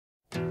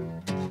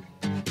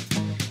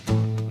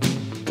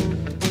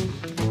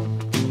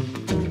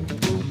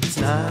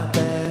not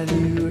that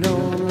you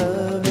don't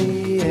love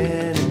me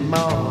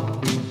anymore.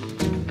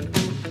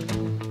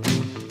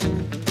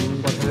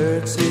 What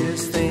hurts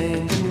is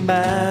thinking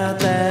about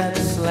that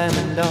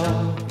slamming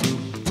door.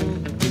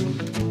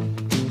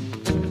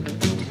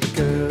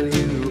 Girl,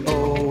 you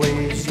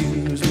always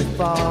use me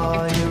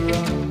for your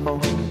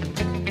own.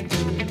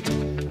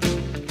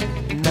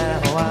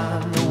 Now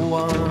I'm the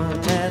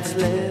one that's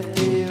left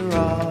here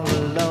all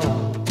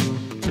alone.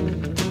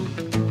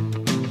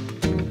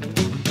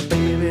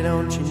 Baby,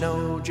 don't you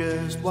know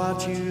just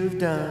what you've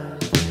done?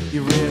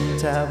 You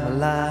ripped out my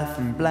life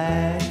and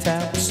blacked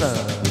out the sun.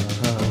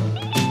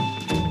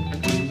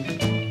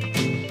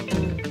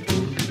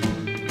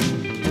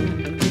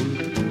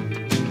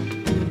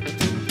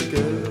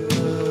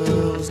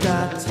 Girl's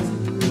got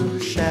two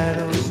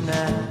shadows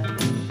now.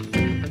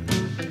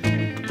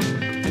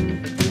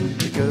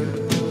 The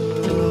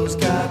girl's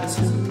got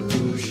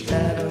two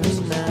shadows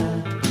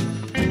now.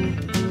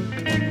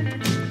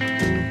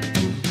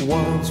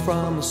 One's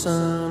from the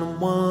sun and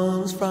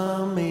one's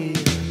from me.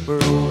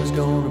 We're always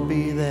gonna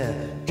be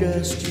there,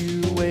 just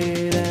you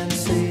wait and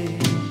see.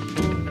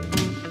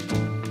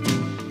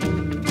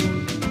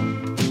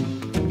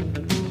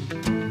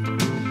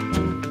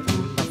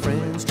 My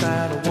friends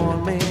try to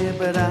warn me,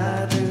 but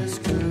I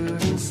just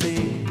couldn't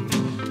see.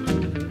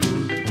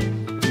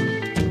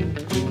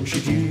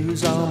 She'd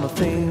use all my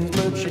things,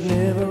 but she'd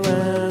never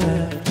run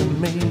after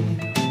me.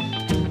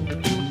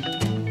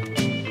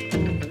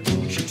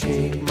 She'd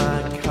take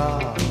my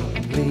car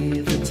and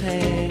leave the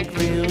tank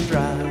real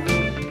dry.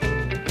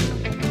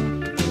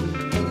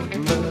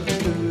 But I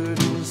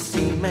couldn't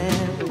see,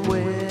 man,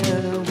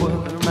 where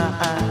were my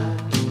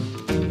eyes?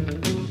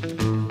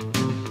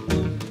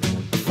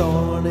 A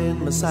thorn in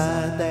my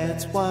side,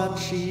 that's what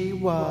she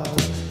was.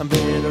 I'm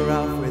better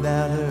off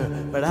without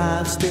her, but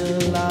I'm still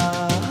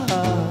lost.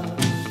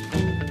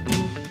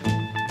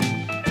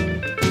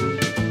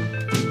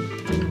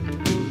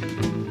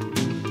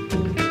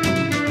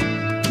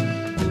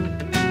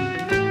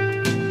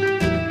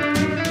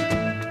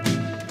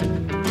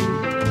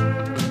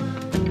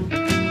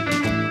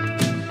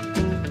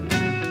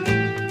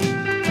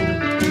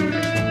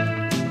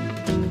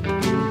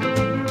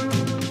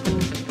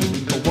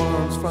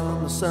 One's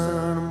from the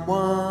sun and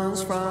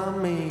one's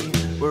from me.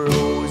 We're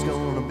always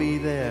gonna be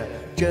there,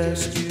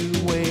 just you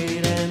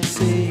wait and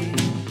see.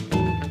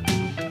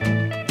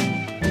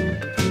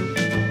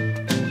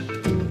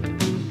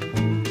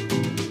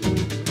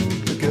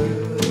 The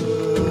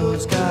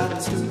girl's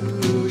got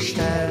two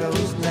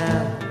shadows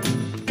now.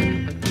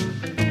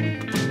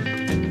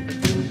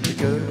 The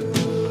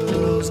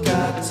girl's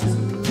got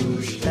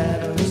two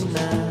shadows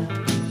now.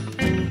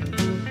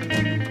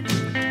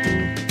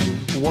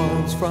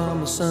 One's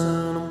from the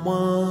sun and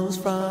one's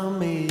from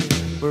me.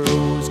 We're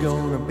always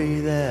gonna be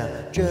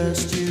there,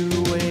 just you